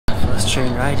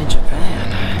train ride in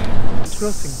Japan.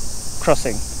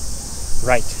 Crossing.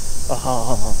 Right.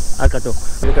 Arigato.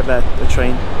 Look at that, the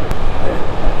train.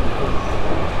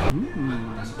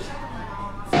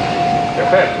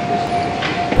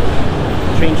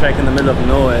 Train track in the middle of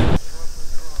nowhere.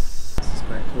 This is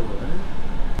quite cool,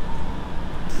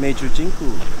 right? Meiji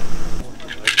Jingu.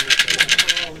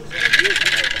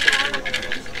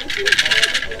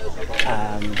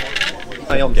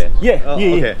 Okay. Yeah.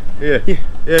 Okay.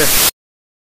 Yeah.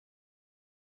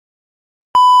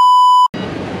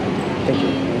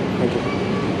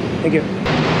 Thank you.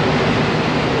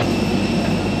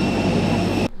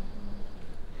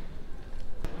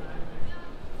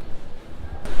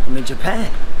 I'm in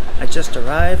Japan. I just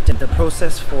arrived. In the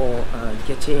process for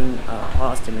getting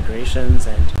past immigrations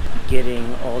and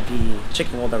checking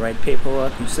all the right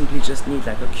paperwork, you simply just need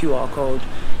like a QR code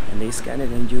and they scan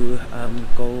it and you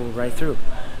go right through.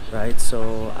 Right,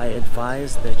 so I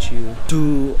advise that you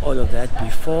do all of that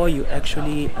before you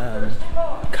actually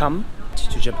come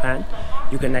to Japan.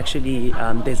 You can actually,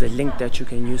 there's a link that you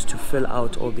can use to fill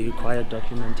out all the required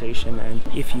documentation, and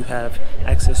if you have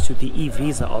access to the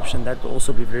e-visa option, that will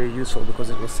also be very useful because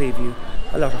it will save you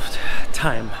a lot of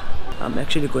time. I'm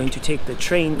actually going to take the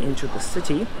train into the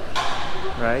city,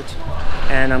 right,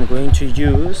 and I'm going to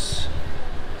use,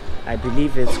 I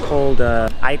believe it's called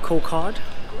ICO card.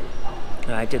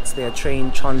 Right, it's their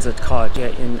train transit card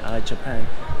here in Japan,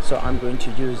 so I'm going to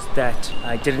use that.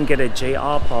 I didn't get a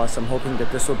JR pass. I'm hoping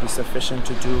that this will be sufficient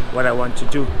to do what I want to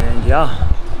do. And yeah,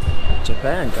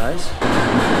 Japan, guys.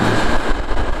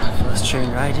 First train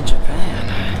ride in Japan.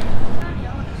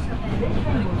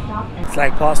 It's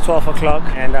like past 12 o'clock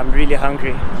and I'm really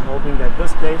hungry. I'm hoping that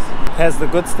this place has the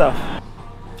good stuff.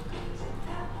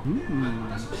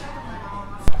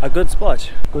 A good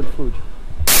spot, good food.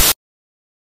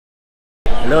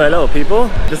 Hello people,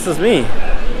 this is me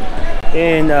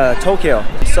in Tokyo.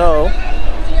 So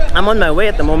I'm on my way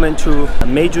at the moment to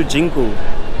Meiji Jingu.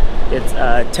 It's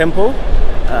a temple,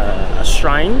 a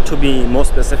shrine to be more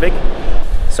specific.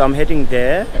 So I'm heading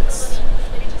there. It's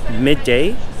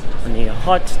midday on a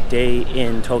hot day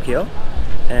in Tokyo,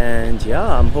 and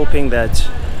yeah, I'm hoping that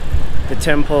the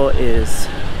temple is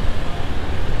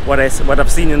what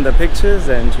I've seen in the pictures,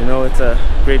 and you know, it's a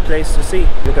great place to see.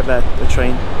 Look at that, the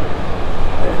train.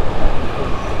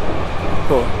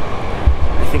 Cool. I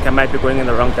think I might be going in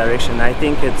the wrong direction. I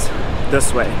think it's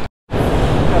this way.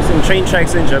 There's some train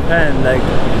tracks in Japan, like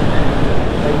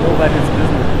nobody's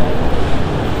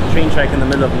business. Train track in the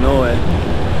middle of nowhere.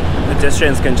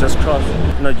 Pedestrians can just cross.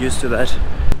 I'm not used to that.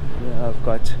 Yeah, I've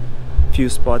got a few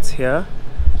spots here,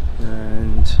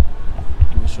 and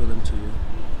let me show them to you.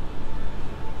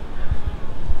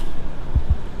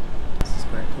 This is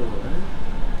quite cool, right?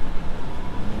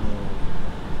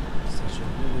 This one.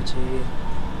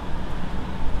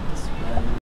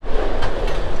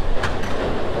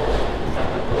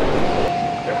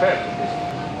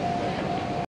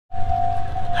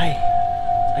 Hi,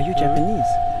 are you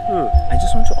Japanese? I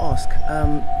just want to ask,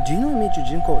 do you know where Meiji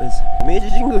Jingu is? Meiji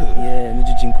Jingu? Yeah,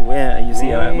 Meiji Jingu. Yeah, you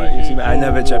see, I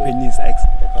have a Japanese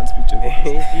accent. I can't speak Japanese.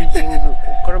 Meiji Jingu.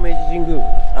 Meiji Jingu.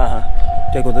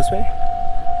 Do I go this way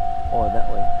or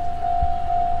that way?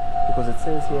 Because it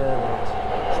says here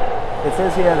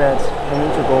that I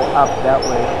need to go up that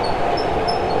way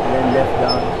and then left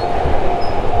down.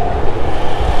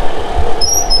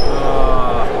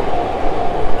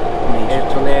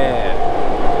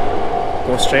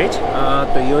 Go straight?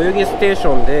 代々木ステーシ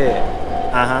ョンで、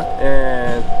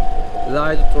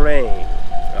ライドトレイン、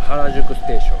原宿ス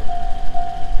テーション。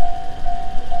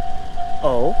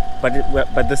Oh, but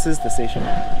this is the station.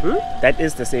 That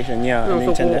is the station, yeah. I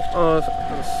mean, turn left.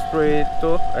 Straight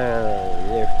and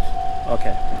left.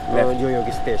 Okay. 代々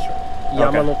木ステーション。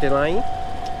山手ライン、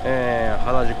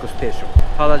原宿ステーション。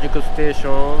原宿ステーシ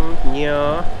ョン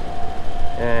near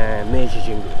明治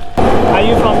神宮。Are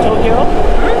you from Tokyo?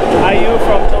 Are you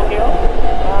from Tokyo?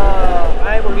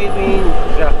 I live in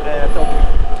Tokyo.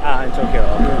 In Tokyo.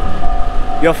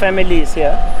 Okay. Your family is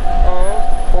here?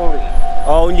 Only.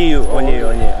 Only you. Only.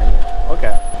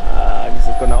 Okay. Is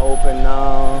it gonna open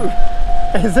now?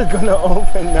 Is it gonna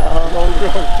open now?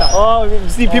 Oh,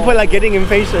 see, people are getting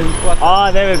impatient.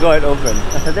 There we go, it opened.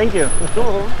 Thank you.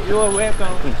 You are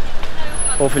welcome.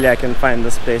 Hopefully I can find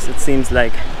this place. It seems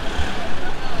like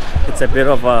it's a bit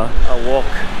of a walk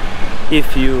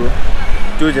if you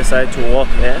do decide to walk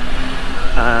there.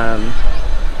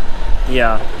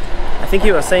 Yeah, I think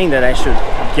you were saying that I should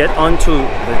get onto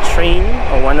the train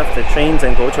or one of the trains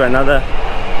and go to another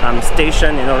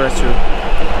station in order to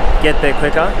get there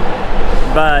quicker,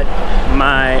 but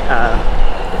my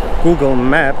Google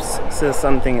Maps says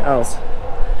something else.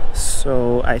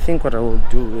 So I think what I will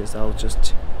do is I'll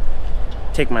just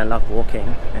take my luck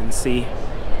walking and see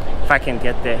if I can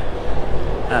get there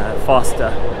faster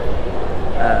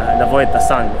and avoid the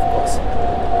sun, of course.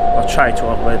 I'll try to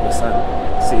avoid the sun.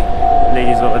 See,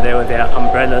 ladies over there with their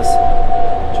umbrellas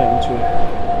trying to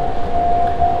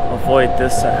avoid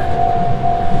this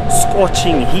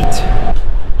scorching heat.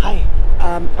 Hi,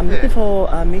 I'm looking for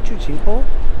Meiji Jingu.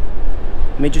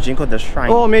 Meiji Jingu, the shrine.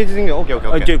 Oh, Meiji Jingu. Okay, okay,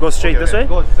 okay. Do you go straight this way?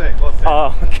 Go straight, go straight.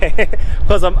 Oh, okay.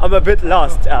 Because I'm a bit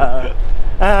lost. I'm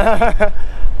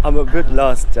a bit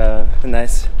lost.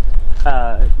 Nice.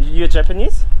 You're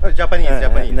Japanese? Oh, Japanese,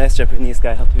 Japanese. Nice Japanese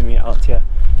guy helping me out here.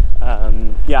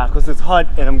 Yeah, because it's hot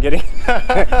and I'm getting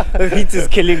the heat is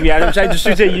killing me, and I'm trying to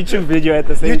shoot a YouTube video at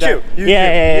the same time. YouTube. Yeah. I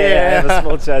have a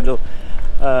small channel.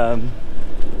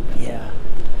 Yeah.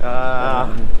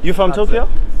 You from Tokyo?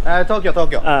 Tokyo.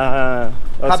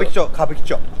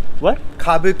 Kabukicho. What?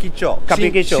 Kabukicho.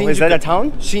 Is that a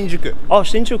town? Shinjuku. Oh,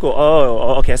 Shinjuku.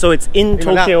 Oh, okay. So it's in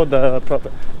Tokyo, the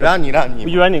proper. Running.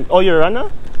 You're running. Oh, you're a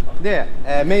runner? で、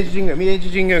明治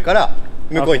神宮から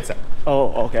向こう行ってた。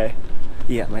 Oh, okay.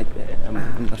 Yeah,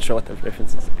 I'm not sure what the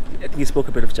reference is. I think he spoke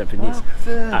a bit of Japanese.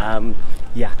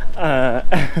 Yeah.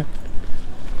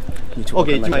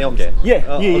 Okay, it's my okay.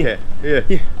 Yeah.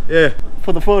 Yeah.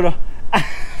 For the photo.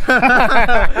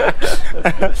 Let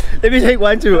me take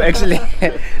one too, actually.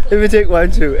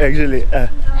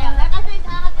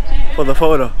 For the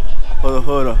photo.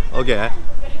 Okay.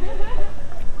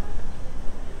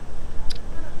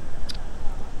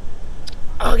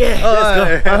 Okay,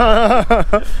 let's go.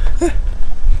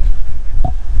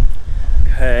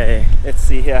 Okay, let's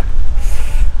see here.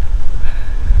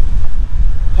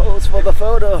 Pose for the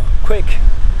photo, quick.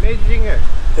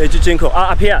 Meiji Jingu.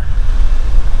 Up here.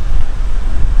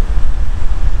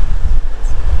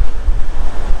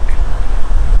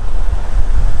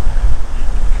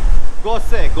 Go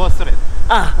straight.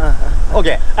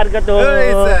 Okay. Arigato.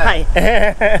 Hi.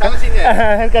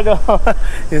 Arigato.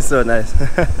 It's so nice.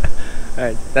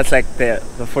 Alright, that's like the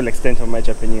full extent of my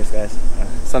Japanese, guys.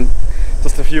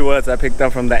 Just a few words I picked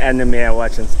up from the anime I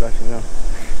watch and stuff, you know.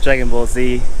 Dragon Ball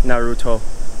Z, Naruto,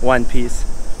 One Piece.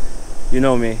 You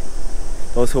know me.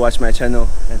 Those who watch my channel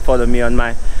and follow me on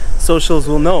my socials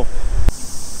will know.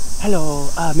 Hello,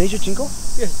 Meiji Jingu?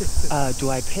 Yes.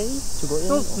 Do I pay to go in?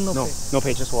 No pay. No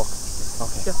pay, just walk.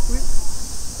 Okay. Yeah,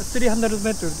 300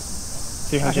 meters.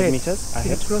 300 ahead. meters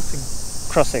ahead? It's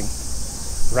crossing.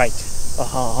 Right.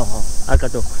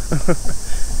 Arigato.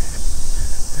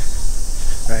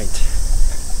 Right.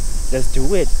 Let's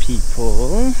do it,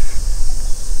 people.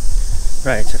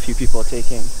 Right, a few people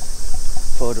taking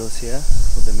photos here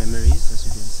for the memories, as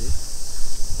you can see.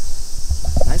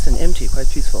 Nice and empty, quite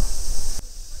peaceful.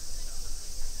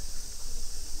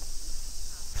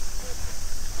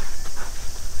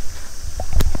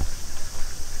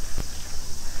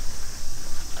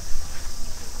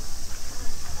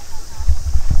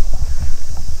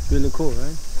 Really cool,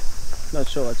 right? Not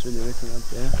sure what's really written up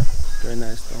there. Very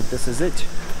nice though. This is it.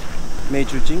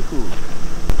 Meiji Jingu.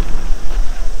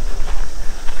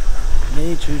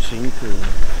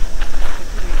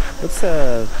 Looks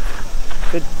a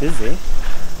bit busy.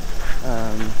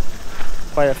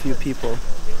 Quite a few people.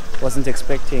 Wasn't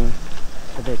expecting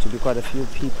for there to be quite a few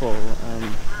people,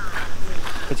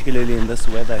 particularly in this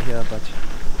weather here, but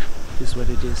this is what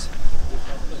it is.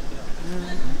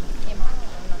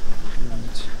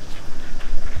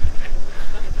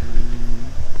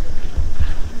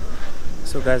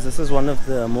 So guys, this is one of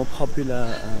the more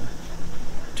popular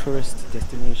tourist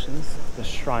destinations, the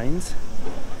shrines.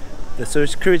 The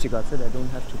security guard said I don't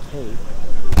have to pay,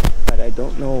 but I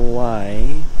don't know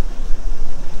why.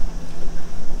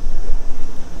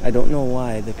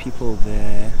 The people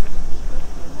there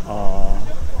are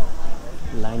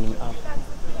lining up.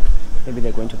 Maybe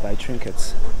they're going to buy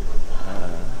trinkets.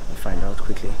 I'll find out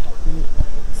quickly.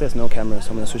 It says no camera, so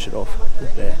I'm gonna switch it off.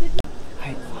 There.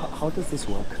 Hi, how does this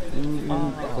work?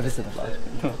 What is it about?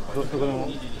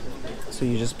 So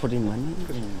you just put in money?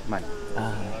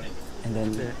 And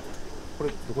then...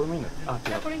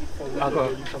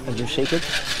 And you shake it?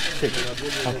 Shake it.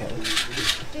 Okay.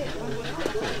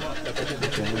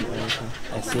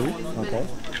 I see. Okay.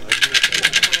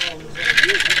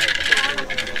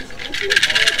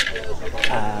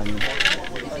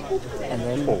 And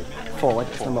then... Four.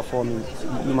 What does number 4 mean?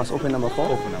 You must open number 4?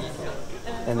 Open number 4.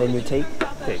 And then you take?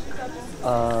 Take.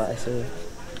 I see.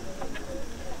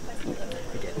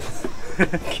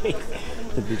 Okay.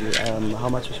 The video. How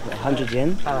much was it? 100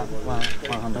 yen?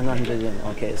 100 yen.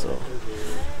 Okay, so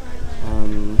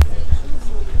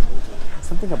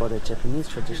something about a Japanese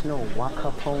traditional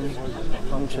waka poem.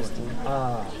 Interesting.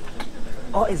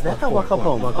 Oh, is that the waka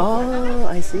pom? Oh,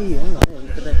 I see. Oh, yeah,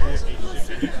 look at that, guys.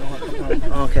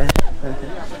 Okay.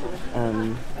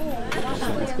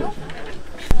 That's good.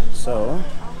 So,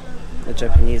 the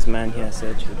Japanese man here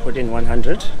said you put in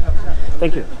 100.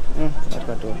 Thank you. You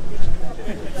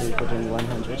put in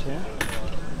 100 here.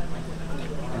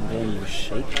 And then you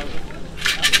shake. Like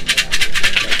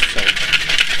so.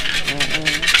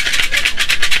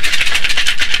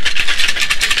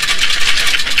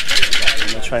 I'm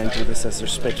gonna try and do this as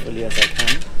respectfully as I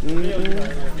can.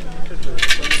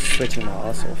 Sweating my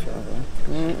ass off here.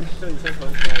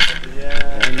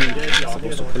 And you're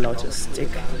supposed to pull out a stick.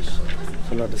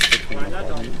 Pull out a stick from your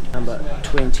bottom. Number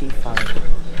 25.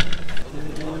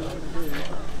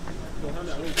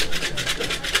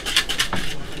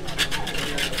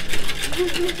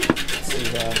 See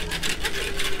here.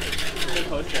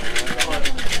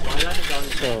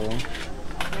 So,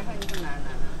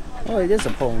 oh, it is a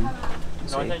poem.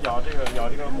 See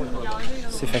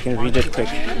if I can read it quick.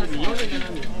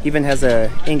 Even has a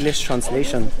English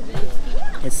translation.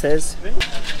 It says,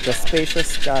 "The spacious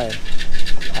sky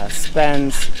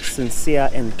spans sincere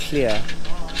and clear,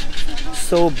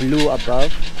 so blue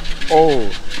above,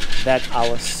 oh, that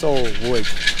our soul would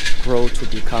grow to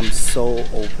become so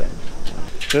open."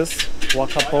 This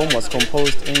waka poem was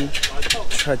composed in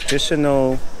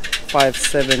traditional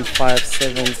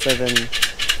 5-7-5-7-7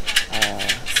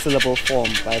 syllable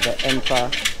form by the emperor,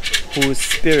 whose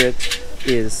spirit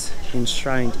is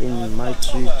enshrined in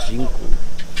Meiji Jingu.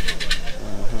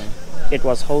 It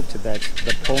was hoped that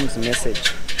the poem's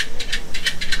message,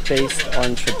 based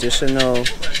on traditional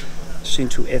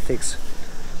Shinto ethics,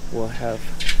 will have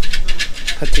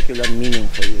particular meaning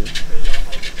for you.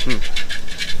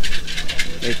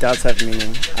 It does have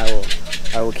meaning. I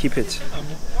will keep it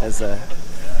as a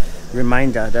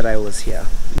reminder that I was here.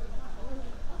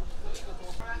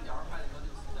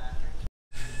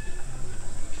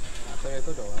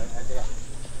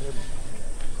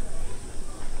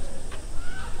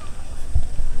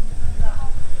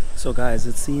 So guys,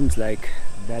 it seems like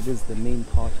that is the main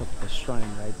part of the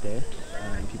shrine right there.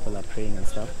 People are praying and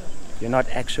stuff. You're not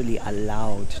actually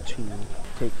allowed to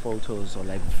take photos or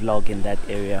like vlog in that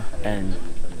area. And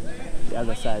the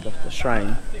other side of the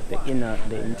shrine,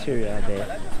 the interior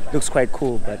there, looks quite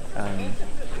cool, but I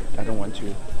don't want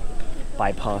to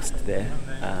bypass there.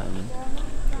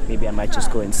 Maybe I might just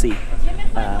go and see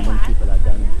when people are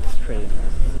done praying.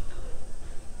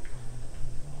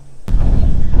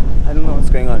 I don't know what's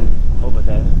going on over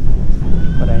there,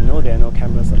 but I know there are no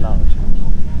cameras allowed.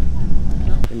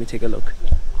 Let me take a look.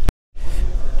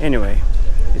 Anyway,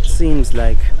 it seems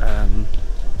like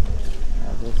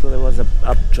so there was a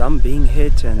drum being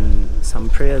hit and some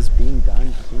prayers being done.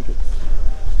 I think it's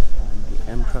the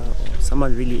emperor or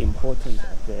someone really important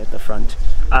up there at the front.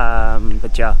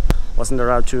 But yeah, wasn't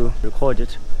allowed to record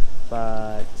it.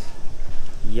 But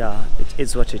yeah, it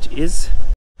is what it is.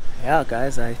 Yeah,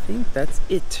 guys, I think that's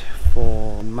it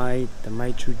for the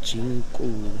Meiji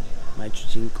Jingu. I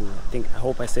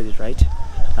hope I said it right.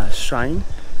 Shrine.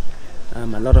 A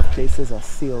lot of places are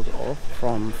sealed off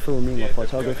from filming or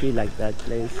photography, like that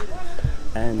place,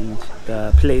 and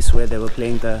the place where they were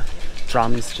playing the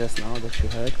drums just now that you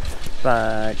heard.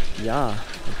 But yeah,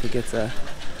 I think it's a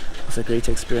great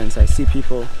experience. I see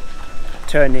people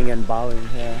turning and bowing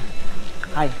here.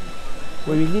 Hi.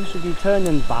 When we leave, should we turn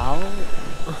and bow?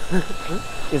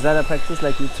 Is that a practice,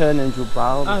 like you turn and you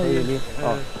bow before you leave?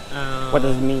 What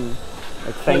does it mean?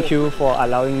 Like, thank you for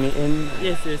allowing me in?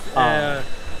 Yes.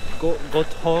 Go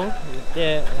home,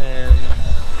 the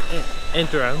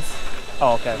entrance.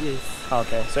 Oh, okay. Yes.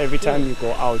 Okay, so every time you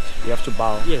go out, you have to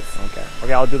bow? Yes.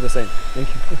 Okay, I'll do the same. Thank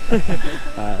you.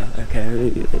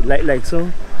 Okay, like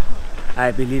so?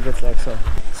 I believe it's like so.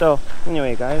 So,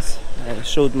 anyway guys, I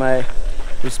showed my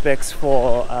respects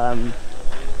for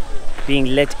being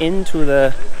let into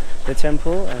the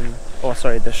temple and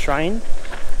the shrine.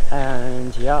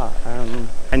 And yeah,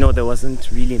 I know there wasn't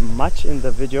really much in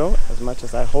the video, as much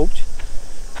as I hoped.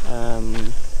 I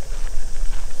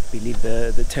believe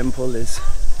the temple is,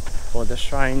 or the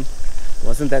shrine,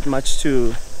 wasn't that much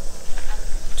to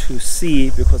see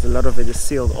because a lot of it is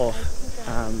sealed off.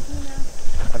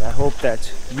 But I hope that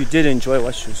you did enjoy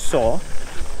what you saw.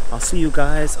 I'll see you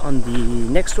guys on the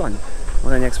next one,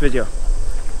 on the next video.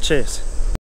 Cheers.